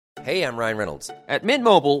Hey, I'm Ryan Reynolds. At Mint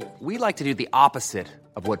Mobile, we like to do the opposite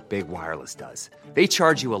of what Big Wireless does. They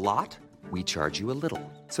charge you a lot, we charge you a little.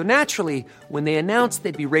 So naturally, when they announced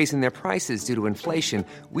they'd be raising their prices due to inflation,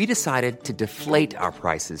 we decided to deflate our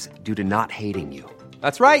prices due to not hating you.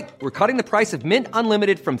 That's right. We're cutting the price of Mint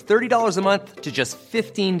Unlimited from $30 a month to just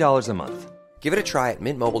 $15 a month. Give it a try at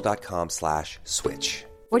mintmobile.com/switch.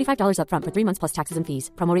 $45 up front for 3 months plus taxes and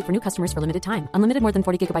fees. Promo rate for new customers for limited time. Unlimited more than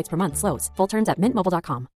 40 gigabytes per month. Slows full terms at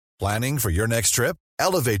mintmobile.com. Planning for your next trip?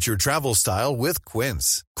 Elevate your travel style with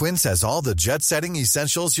Quince. Quince has all the jet-setting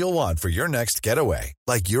essentials you'll want for your next getaway,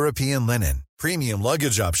 like European linen, premium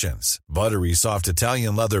luggage options, buttery soft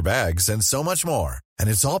Italian leather bags, and so much more. And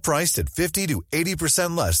it's all priced at 50 to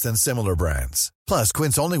 80% less than similar brands. Plus,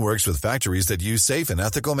 Quince only works with factories that use safe and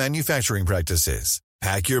ethical manufacturing practices.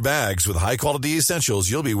 Pack your bags with high-quality essentials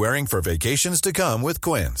you'll be wearing for vacations to come with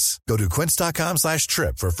Quince. Go to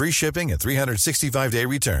quince.com/trip for free shipping and 365-day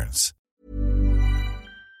returns.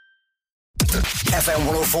 FM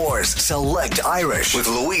 104's Select Irish with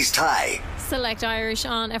Louise Ty. Select Irish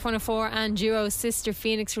on F104 and duo Sister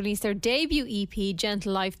Fenix released their debut EP,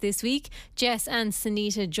 Gentle Life, this week. Jess and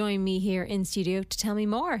Sunita join me here in studio to tell me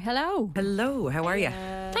more. Hello. Hello, how are you?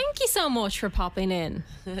 Thank you so much for popping in.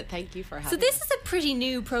 Thank you for having So this is a pretty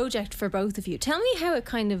new project for both of you. Tell me how it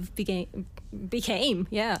kind of became.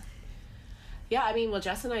 Yeah. Yeah, I mean, well,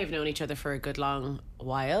 Jess and I have known each other for a good long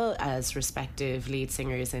while as respective lead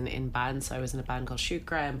singers in bands. So I was in a band called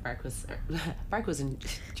Shukra, and Bark was in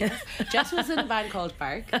Jess was in a band called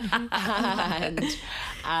Bark, and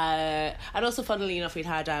also, funnily enough, we'd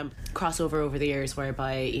had crossover over the years,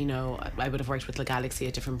 whereby, you know, I would have worked with La Galaxy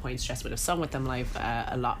at different points. Jess would have sung with them live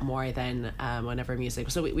a lot more than whenever music.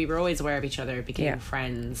 So we were always aware of each other, became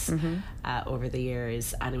friends over the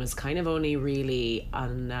years, and it was kind of only really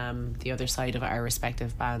on the other side of our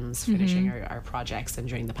respective bands finishing our projects and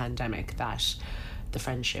during the pandemic that the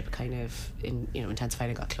friendship kind of intensified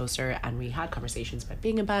and got closer, and we had conversations about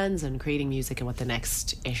being in bands and creating music and what the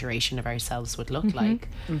next iteration of ourselves would look like.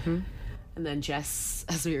 And then Jess,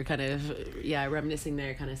 as we were kind of reminiscing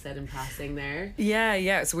there, kind of said in passing there,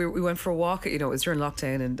 so we went for a walk. You know, it was during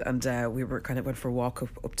lockdown, and we were kind of went for a walk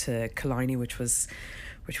up to Killiney, which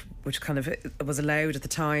kind of was allowed at the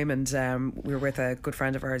time, and we were with a good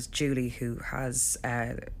friend of ours, Julie, who has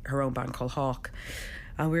her own band called Hawk.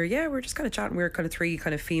 And we were just kind of chatting. We were kind of three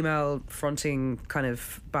kind of female fronting kind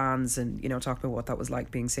of bands, and, you know, talking about what that was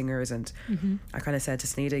like being singers. And I kind of said to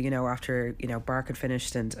Sneeda, you know, after, you know, Bark had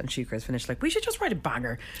finished and Shukra had finished, like, we should just write a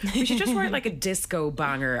banger. We should just write like a disco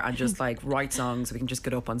banger and just like write songs so we can just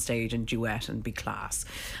get up on stage and duet and be class.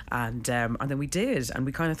 And then we did, and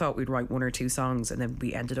we kind of thought we'd write one or two songs, and then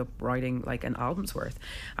we ended up writing like an album's worth.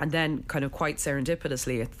 And then kind of quite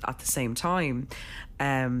serendipitously at the same time,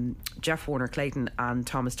 Jeff Warner Clayton and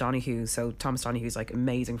Thomas Donahue. So Thomas Donahue's like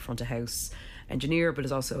amazing front of house engineer, but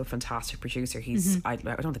is also a fantastic producer. He's I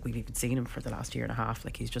don't think we've even seen him for the last year and a half.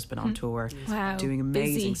 Like, he's just been on tour, doing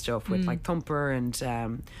amazing stuff with like Thumper and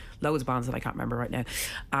loads of bands that I can't remember right now.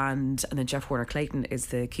 And then Jeff Warner Clayton is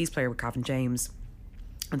the keys player with Gavin James,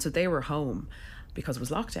 and so they were home because it was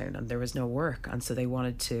lockdown and there was no work, and so they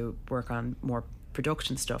wanted to work on more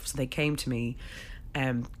production stuff. So they came to me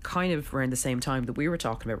kind of around the same time that we were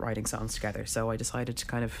talking about writing songs together. So I decided to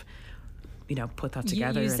kind of, you know, put that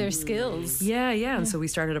together. Use their skills. Yeah. And so we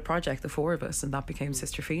started a project, the four of us, and that became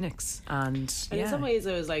Sister Phoenix. And in some ways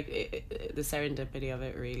it was like the serendipity of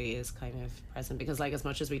it really is kind of present, because like, as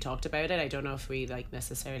much as we talked about it, I don't know if we like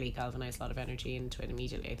necessarily galvanized a lot of energy into it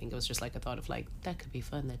immediately. I think it was just like a thought of like, that could be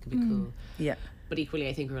fun, that could be cool. Yeah. But equally,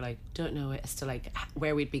 I think we were like, don't know as to like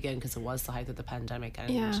where we'd begin, because it was the height of the pandemic,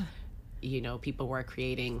 and you know, people were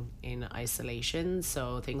creating in isolation,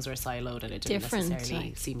 so things were siloed and it didn't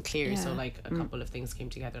necessarily seem clear. So like a couple of things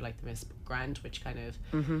came together, like the Miss Grant, which kind of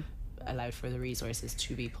allowed for the resources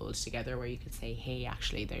to be pulled together, where you could say, hey,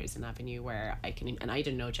 actually there's an avenue where I can, and I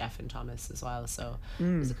didn't know Jeff and Thomas as well, so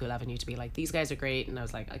it was a cool avenue to be like, these guys are great, and I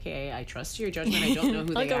was like, okay, I trust your judgment, I don't know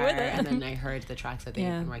who they are, and then I heard the tracks that they've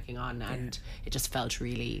been working on, and it just felt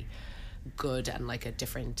really good, and like a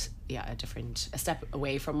step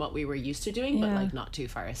away from what we were used to doing, but like not too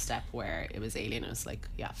far a step where it was alien. It was like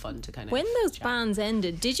fun to kind of, when those bands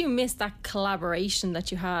ended, did you miss that collaboration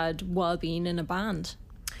that you had while being in a band?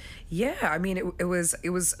 Yeah, I mean, it was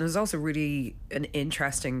also really an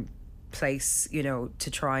interesting place, you know,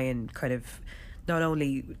 to try and kind of not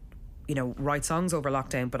only, you know, write songs over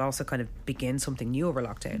lockdown, but also kind of begin something new over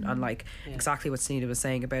lockdown. And like exactly what Sneeda was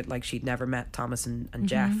saying about like, she'd never met Thomas and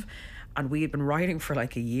Jeff, and we had been writing for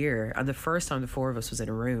like a year, and the first time the four of us was in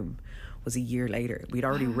a room, was a year later. We'd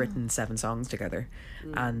already written 7 songs together,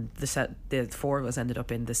 and the 4 of us ended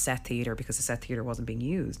up in the set theatre because the set theatre wasn't being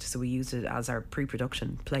used, so we used it as our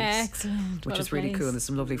pre-production place. Excellent. Which What is a really place. cool. There's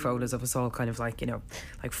some lovely photos of us all kind of like, you know,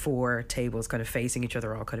 like 4 tables kind of facing each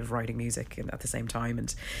other, all kind of writing music at the same time.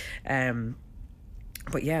 And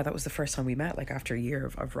but yeah, that was the first time we met, like after a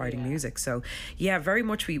year of writing music. So yeah, very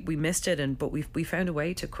much we missed it, but we found a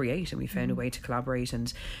way to create, and we found a way to collaborate,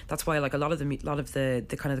 and that's why like a lot of the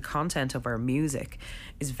kind of the content of our music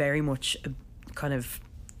is very much kind of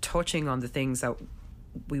touching on the things that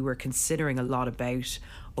we were considering a lot about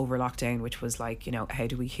over lockdown, which was like, you know, how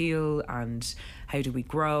do we heal, and how do we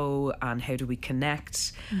grow, and how do we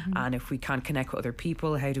connect, and if we can't connect with other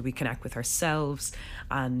people, how do we connect with ourselves?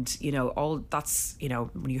 And you know, all that's, you know,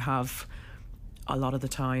 when you have a lot of the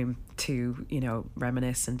time to, you know,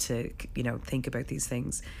 reminisce and to, you know, think about these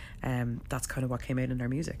things, that's kind of what came out in our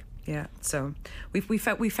music. Yeah, so we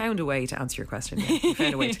found a way to answer your question. Yeah. We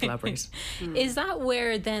found a way to collaborate. Is that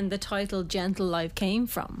where then the title Gentle Life came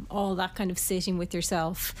from? All that kind of sitting with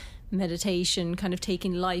yourself, meditation, kind of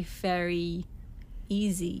taking life very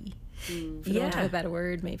easy. If you don't have a better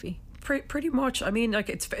word, maybe. Pretty much. I mean, like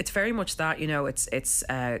it's very much that, you know, it's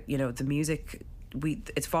you know, the music,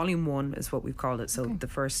 it's volume 1 is what we've called it. So the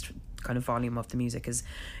first kind of volume of the music is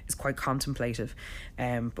quite contemplative,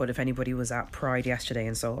 but if anybody was at Pride yesterday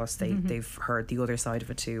and saw us, they've heard the other side of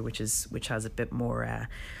it too, which has a bit more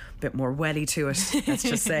welly to it, let's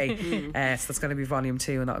just say. So that's going to be volume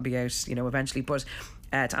 2, and that'll be out, you know, eventually. But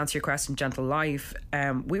to answer your question, Gentle Life,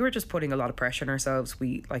 we were just putting a lot of pressure on ourselves.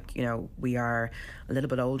 We, like, you know, we are a little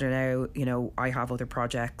bit older now. You know, I have other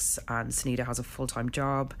projects, and Sunita has a full-time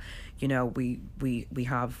job. You know, we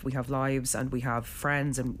have lives, and we have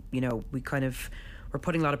friends, and you know, we're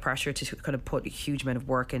putting a lot of pressure to kind of put a huge amount of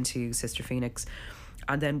work into Sister Fenix.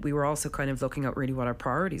 And then we were also kind of looking at really what our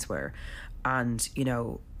priorities were. And, you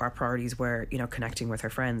know, our priorities were, you know, connecting with our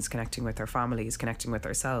friends, connecting with our families, connecting with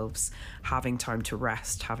ourselves, having time to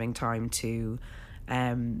rest, having time to,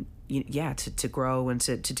 to grow and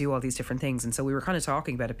to do all these different things. And so we were kind of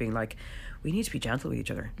talking about it being like, we need to be gentle with each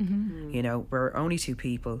other. You know, we're only 2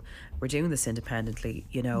 people. We're doing this independently,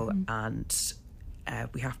 you know, and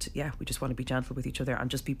we have to, we just want to be gentle with each other and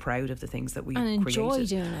just be proud of the things that we And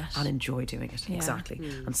created. enjoy doing it. Yeah. Exactly.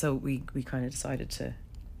 And so we kind of decided to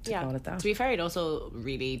call it that. To be fair, it also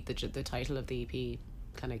really, the title of the EP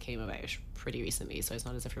kind of came about pretty recently, so it's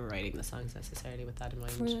not as if we were writing the songs necessarily with that in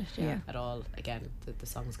mind at all. Again, the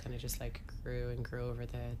songs kind of just like grew and grew over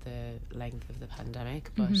the length of the pandemic,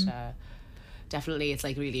 but definitely it's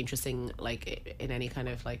like really interesting, like in any kind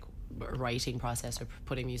of like writing process or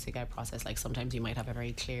putting music out process, like sometimes you might have a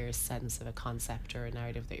very clear sense of a concept or a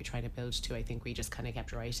narrative that you're trying to build to. I think we just kind of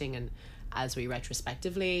kept writing, and as we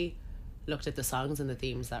retrospectively looked at the songs and the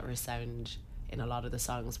themes that were sound in a lot of the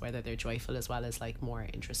songs, whether they're joyful as well as like more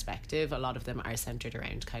introspective, a lot of them are centered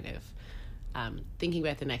around kind of thinking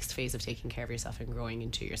about the next phase of taking care of yourself and growing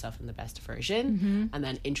into yourself in the best version. And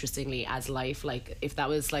then interestingly, as life, like if that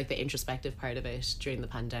was like the introspective part of it during the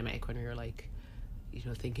pandemic, when we were like, you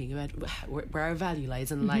know, thinking about where our value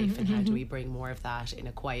lies in life and how do we bring more of that in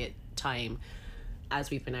a quiet time. As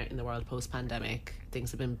we've been out in the world post-pandemic,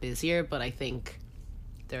 things have been busier, but I think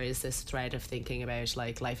there is this thread of thinking about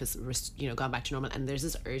like life is, you know, gone back to normal, and there's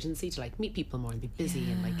this urgency to like meet people more and be busy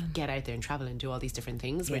and like get out there and travel and do all these different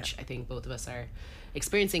things, which I think both of us are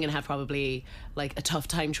experiencing and have probably like a tough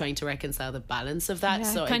time trying to reconcile the balance of that.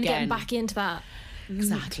 So kind again, of getting back into that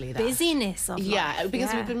exactly that busyness of life.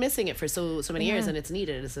 Because we've been missing it for so many years, and it's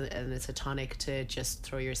needed, and it's a tonic to just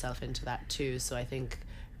throw yourself into that too. So I think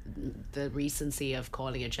the recency of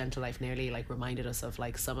calling it Gentle Life nearly like reminded us of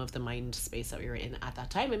like some of the mind space that we were in at that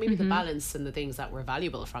time, and maybe the balance and the things that were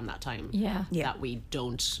valuable from that time that we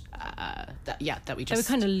don't that we just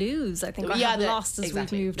kind of lose, I think, or have lost as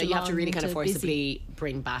we've moved that along. You have to really kind of busy. forcibly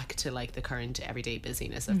bring back to like the current everyday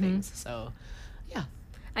busyness of things. So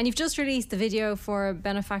And you've just released the video for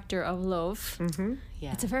Benefactor of Love.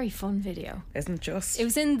 yeah, It's a very fun video. Isn't it just? It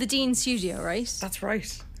was in the Dean studio, right? That's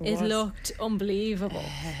right. It was. looked unbelievable.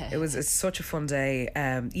 It's such a fun day.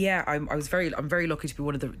 I'm very lucky to be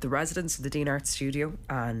one of the residents of the Dean Art Studio,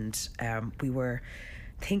 and we were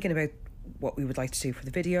thinking about what we would like to do for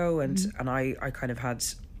the video, and I kind of had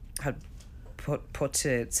put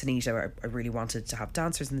to Sunita, I really wanted to have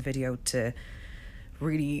dancers in the video to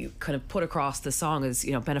really kind of put across the song as,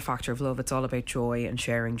 you know, Benefactor of Love. It's all about joy and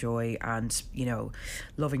sharing joy and, you know,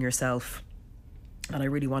 loving yourself and I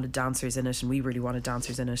really wanted dancers in it, and we really wanted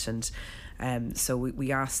dancers in it, and so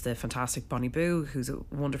we asked the fantastic Bonnie Boo, who's a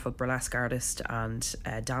wonderful burlesque artist and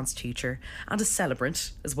a dance teacher and a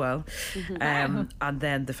celebrant as well, and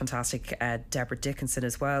then the fantastic Deborah Dickinson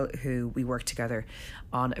as well, who we worked together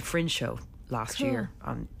on a Fringe show last year,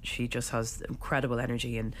 and she just has incredible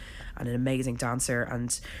energy and an amazing dancer.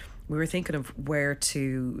 And we were thinking of where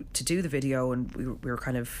to do the video, and we were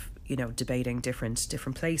kind of, you know, debating different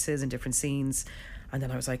places and different scenes. And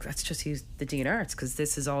then I was like, let's just use the Dean Arts, because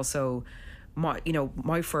this is also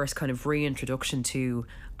my first kind of reintroduction to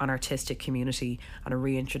an artistic community and a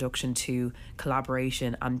reintroduction to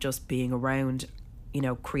collaboration and just being around, you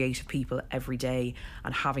know, creative people every day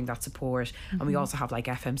and having that support. And we also have like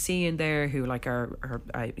FMC in there, who like our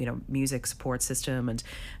you know, music support system,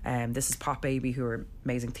 and this is Pop Baby, who are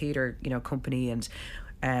amazing theatre, you know, company, and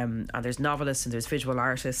there's novelists and there's visual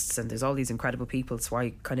artists and there's all these incredible people. So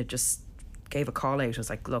I kind of just gave a call out. I was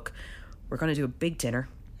like, look, we're going to do a big dinner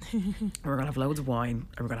and we're going to have loads of wine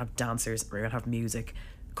and we're going to have dancers, we're going to have music.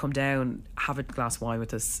 Come down, have a glass of wine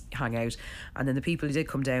with us, hang out. And then the people who did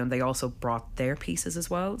come down, they also brought their pieces as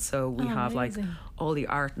well. So we have amazing. like all the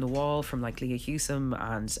art on the wall from like Leah Hewsome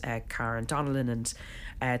and Karen Donnellan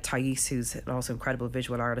and Thais, who's also incredible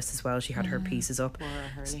visual artist as well. She had her pieces up. Laura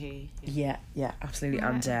Hurley. Yeah, absolutely.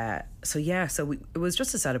 And so it was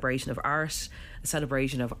just a celebration of art, a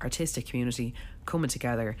celebration of artistic community coming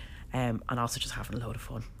together, and also just having a load of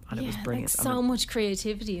fun. And it was brilliant. Like so much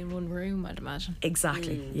creativity in one room, I'd imagine.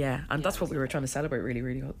 Exactly, yeah. And that's what we were trying to celebrate, really,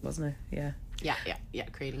 really, wasn't it? Yeah.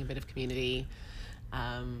 Creating a bit of community.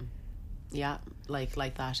 Like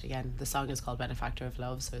that again. The song is called Benefactor of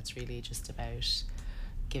Love, so it's really just about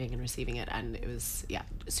giving and receiving it. And it was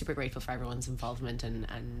super grateful for everyone's involvement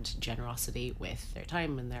and generosity with their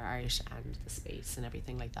time and their art and the space and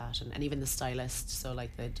everything like that, and even the stylist. So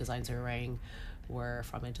like the designs we were wearing were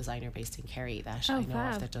from a designer based in Kerry that I know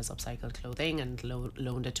of that does upcycled clothing, and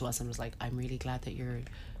loaned it to us and was like, I'm really glad that you're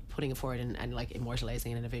putting it forward and like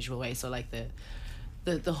immortalizing it in a visual way. So like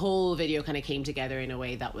the whole video kind of came together in a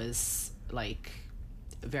way that was like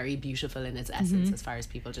very beautiful in its essence, as far as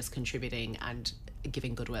people just contributing and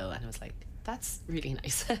giving goodwill. And I was like, that's really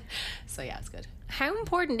nice. So yeah, it's good. How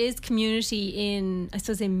important is community in, I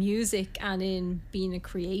suppose, in music and in being a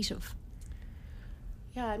creative?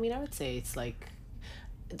 Yeah, I mean, I would say it's like,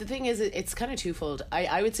 the thing is, it's kind of twofold.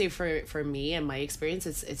 I would say for me and my experience,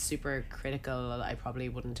 it's super critical. I probably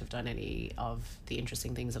wouldn't have done any of the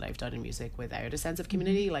interesting things that I've done in music without a sense of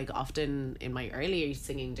community. Like often in my earlier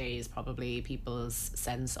singing days, probably people's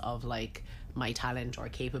sense of like my talent or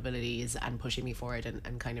capabilities and pushing me forward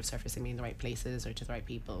and kind of surfacing me in the right places or to the right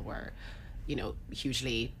people were, you know,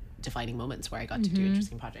 hugely defining moments where I got to do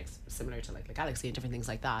interesting projects similar to like Galaxy and different things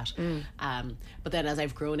like that. But then as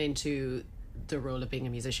I've grown into the role of being a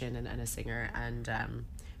musician and a singer and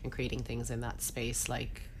creating things in that space,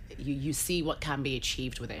 like you see what can be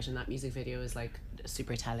achieved with it, and that music video is like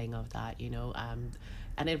super telling of that, you know.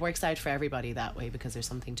 And it works out for everybody that way because there's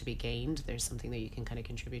something to be gained, there's something that you can kind of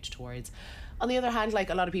contribute towards. On the other hand,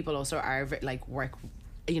 like a lot of people also are like work,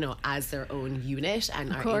 you know, as their own unit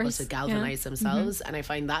and are able to galvanize themselves, and I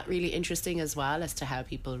find that really interesting as well as to how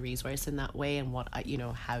people resource in that way and what, you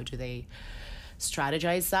know, how do they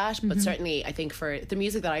strategize that. But certainly I think for the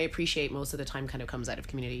music that I appreciate most of the time kind of comes out of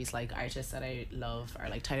communities. Like artists that I love are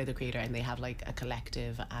like Tyler the Creator, and they have like a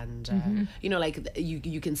collective, and you know, like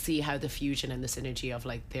you can see how the fusion and the synergy of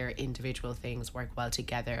like their individual things work well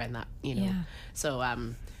together, and that, you know, so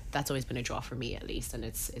that's always been a draw for me, at least, and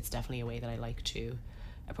it's definitely a way that I like to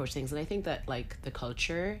approach things. And I think that like the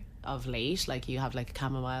culture of late, like you have like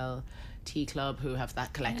Chamomile Tea Club who have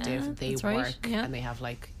that collective, they work and they have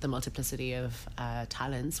like the multiplicity of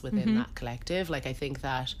talents within that collective. Like I think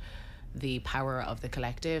that the power of the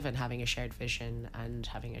collective and having a shared vision and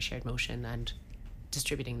having a shared motion and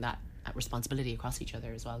distributing that responsibility across each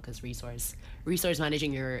other as well, because resource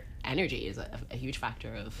managing your energy is a huge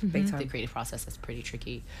factor of the creative process. That's pretty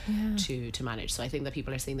tricky to manage. So I think that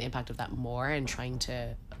people are seeing the impact of that more and trying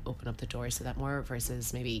to open up the doors to that more,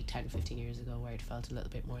 versus maybe 10-15 years ago where it felt a little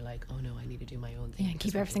bit more like, oh no, I need to do my own thing, and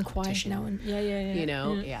keep everything quiet now, and you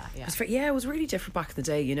know, it was really different back in the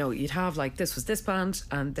day. You know, you'd have like this was this band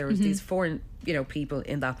and there was these four, you know, people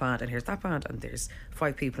in that band, and here's that band and there's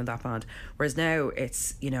 5 people in that band, whereas now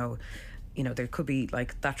it's, you know, there could be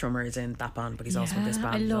like that drummer is in that band, but he's also in this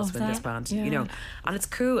band, he's also in this band, you know, and it's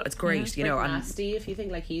cool, it's great, you know. Like and Nasty, if you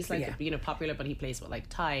think like he's like you know, popular, but he plays with like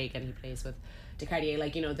Tyg and he plays with Decardier,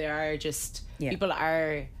 like, you know, there are just people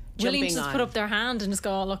are willing to jumping just on. put up their hand and just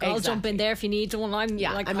go, oh, look, I'll jump in Exactly. there if you need one. I'm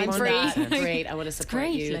I'm I'm in free. that. Great, I want to support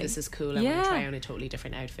great, you. like- This is cool. I want Yeah. to try on a totally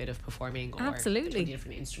different outfit of performing, or Absolutely. a totally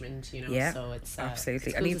different instrument. You know, Yeah, so it's absolutely.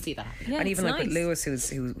 It's And cool even- to see that happen. Yeah, and even it's like with nice. Lewis,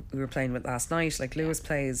 who we were playing with last night, like Lewis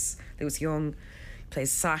Young,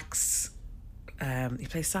 plays sax. He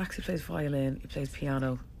plays sax. He plays violin. He plays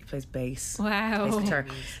piano. He plays bass. Wow. Plays guitar.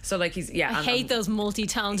 So like he's I hate those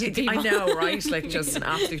multi-talented people. I know, right? Like just an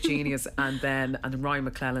absolute genius. And Ryan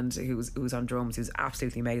McClelland, who was on drums, who's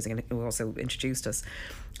absolutely amazing, and who also introduced us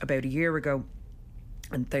about a year ago.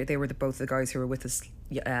 And they were both the guys who were with us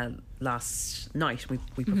last night.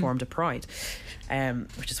 We performed at Pride,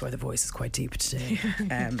 which is why the voice is quite deep today.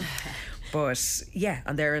 But yeah,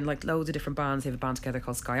 and they're in like loads of different bands. They have a band together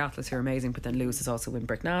called Sky Atlas, who are amazing. But then Lewis is also in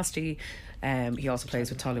Brick Nasty. He also plays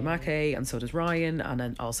with Tolu Make, and so does Ryan. And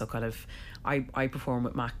then also kind of I perform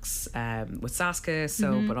with Max with Saska.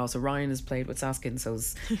 So but also Ryan has played with Saska, and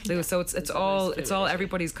so's Lewis. So it's all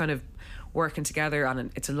everybody's kind of working together,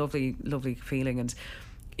 and it's a lovely feeling. And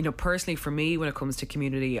you know, personally for me, when it comes to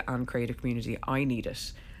community and creative community, I need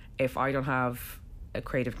it. If I don't have a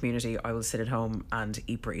creative community, I will sit at home and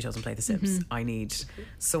eat burritos and play The Sims. I need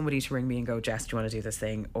somebody to ring me and go, Jess, do you want to do this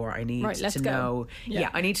thing? Or I need Right, let's to go. know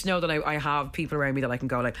I need to know that I have people around me that I can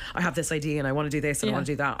go like, I have this idea and I want to do this and I want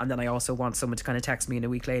to do that. And then I also want someone to kind of text me in a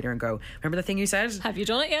week later and go, remember the thing you said? Have you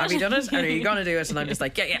done it yet? Have you done it? And are you going to do it? And I'm just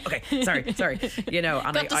like, yeah, okay, sorry. You know,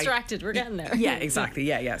 and Got distracted. We're getting there. yeah, exactly.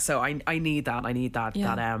 Yeah. So I need that. I need that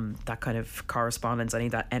that kind of correspondence. I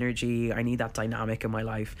need that energy. I need that dynamic in my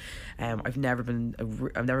life. I've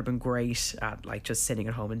never been great at like just sitting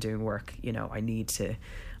at home and doing work. You know, I need to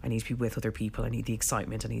be with other people. I need the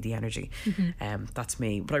excitement. I need the energy. That's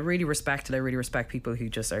me. But I really respect it. I really respect people who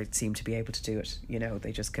just seem to be able to do it. You know,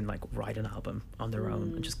 they just can like write an album on their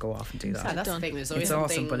own and just go off and do that. Yeah, that's the done. thing. There's always It's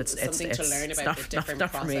something, awesome, but it's to learn it's about not- the different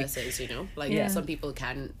not for me. processes, you know? Like Yeah. some people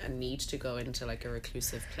can and need to go into like a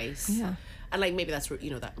reclusive place. Yeah. And like maybe that's,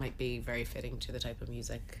 you know, that might be very fitting to the type of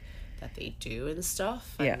music that they do and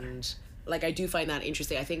stuff. Yeah. And like I do find that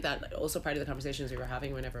interesting. I think that also part of the conversations we were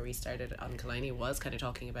having whenever we started on Kalani was kind of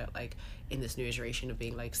talking about like in this new iteration of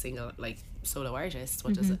being like single, like solo artists,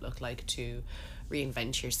 what does it look like to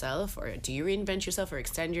reinvent yourself, or do you reinvent yourself or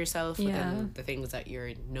extend yourself within the things that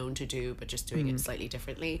you're known to do but just doing it slightly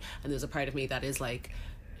differently? And there's a part of me that is like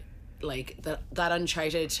that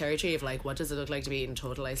uncharted territory of like, what does it look like to be in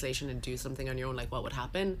total isolation and do something on your own? Like what would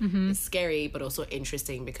happen? It's scary but also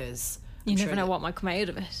interesting because You I'm never sure know that- what might come out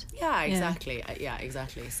of it. yeah, exactly. Yeah,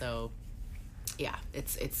 exactly. So, yeah,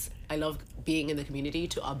 it's. I love being in the community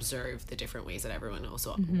to observe the different ways that everyone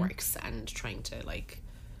also works and trying to like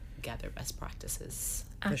gather best practices.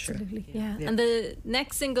 Absolutely. Yeah. And the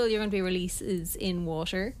next single you're going to be released is In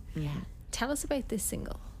Water. Yeah. Tell us about this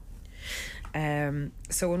single.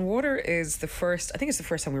 So In Water is the first. I think it's the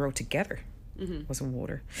first time we wrote together. Was In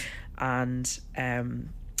Water, and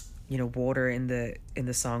you know, water in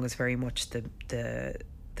the song is very much the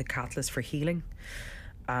catalyst for healing,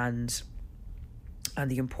 and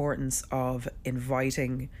the importance of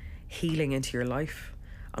inviting healing into your life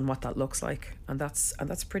and what that looks like, and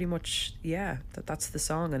that's pretty much that's the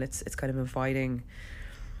song, and it's kind of inviting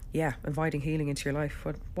healing into your life.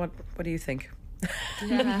 What do you think?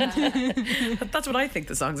 That's what I think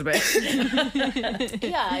the song's about.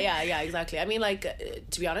 yeah, exactly. I mean, like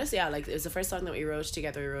to be honest, like it was the first song that we wrote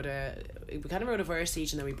together. We kind of wrote a verse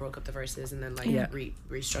each, and then we broke up the verses and then like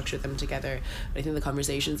restructured them together. But I think the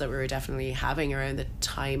conversations that we were definitely having around the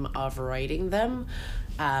time of writing them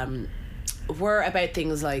were about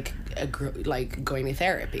things like going to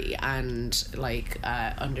therapy and like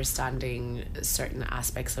understanding certain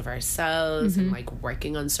aspects of ourselves and like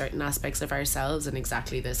working on certain aspects of ourselves, and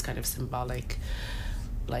exactly this kind of symbolic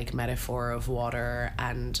like metaphor of water.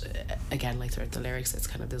 And again, like throughout the lyrics, it's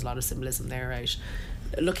kind of, there's a lot of symbolism there, right?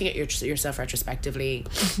 Looking at yourself retrospectively,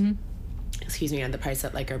 excuse me, and the parts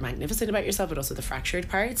that like are magnificent about yourself, but also the fractured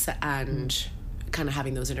parts, and kind of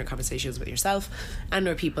having those inner conversations with yourself and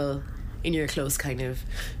or people in your close kind of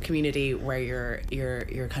community where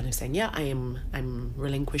you're kind of saying, I'm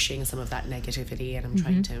relinquishing some of that negativity and I'm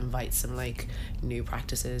trying to invite some like new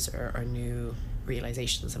practices or new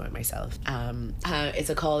realizations about myself. It's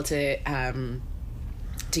a call to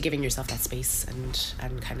giving yourself that space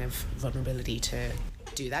and kind of vulnerability to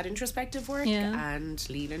do that introspective work and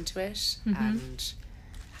lean into it and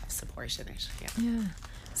have support in it. Yeah.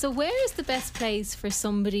 So where is the best place for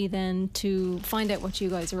somebody then to find out what you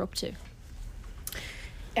guys are up to?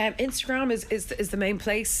 Instagram is the main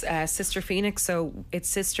place. Sister Fenix, so it's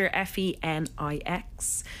Sister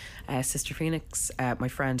Fenix. Sister Fenix. My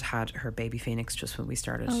friend had her baby Phoenix just when we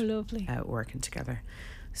started Oh, lovely. working together.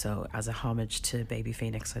 So as a homage to baby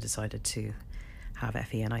Fenix, I decided to have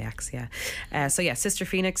Fenix, so yeah, Sister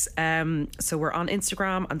Fenix. So we're on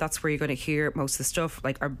Instagram, and that's where you're going to hear most of the stuff.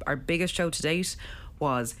 Like our biggest show to date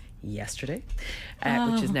was yesterday,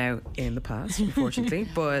 which is now in the past, unfortunately.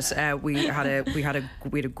 But we had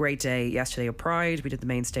a great day yesterday of Pride. We did the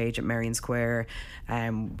main stage at Merrion Square,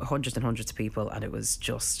 hundreds and hundreds of people, and it was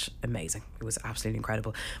just amazing. It was absolutely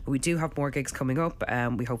incredible. But we do have more gigs coming up.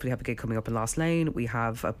 We hopefully have a gig coming up in Lost Lane. We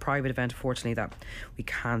have a private event, unfortunately, that we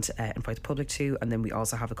can't invite the public to, and then we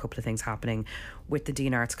also have a couple of things happening with the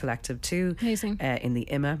Dean Arts Collective too. Amazing. In the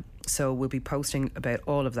IMA. So we'll be posting about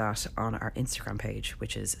all of that on our Instagram page,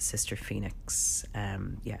 which is Sister Fenix.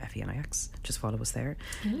 Fenix. Just follow us there.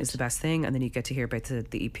 It's the best thing. And then you get to hear about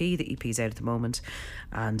the EP. The EP is out at the moment,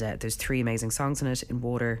 and there's 3 amazing songs in it: In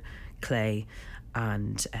Water, Clay,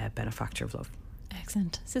 and Benefactor of Love.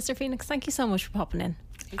 Excellent. Sister Fenix, thank you so much for popping in.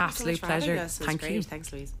 Absolute pleasure. Thank you.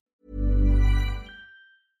 Thanks, Louise.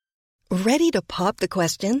 Ready to pop the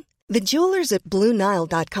question? The jewelers at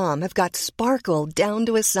BlueNile.com have got sparkle down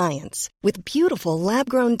to a science with beautiful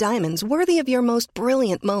lab-grown diamonds worthy of your most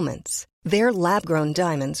brilliant moments. Their lab-grown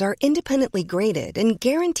diamonds are independently graded and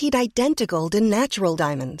guaranteed identical to natural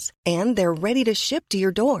diamonds, and they're ready to ship to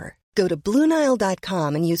your door. Go to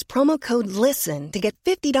BlueNile.com and use promo code LISTEN to get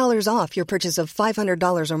 $50 off your purchase of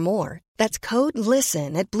 $500 or more. That's code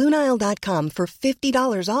LISTEN at BlueNile.com for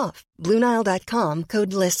 $50 off. BlueNile.com,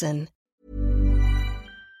 code LISTEN.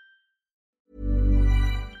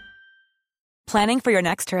 Planning for your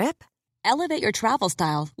next trip? Elevate your travel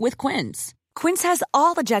style with Quince. Quince has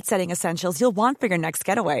all the jet-setting essentials you'll want for your next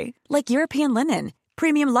getaway, like European linen,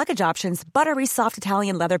 premium luggage options, buttery soft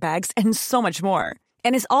Italian leather bags, and so much more.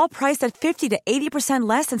 And is all priced at 50 to 80%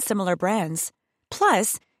 less than similar brands.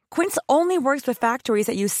 Plus, Quince only works with factories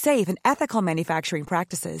that use safe and ethical manufacturing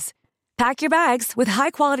practices. Pack your bags with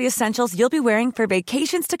high-quality essentials you'll be wearing for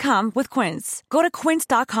vacations to come with Quince. Go to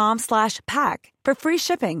quince.com/pack for free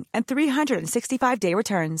shipping and 365-day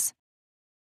returns.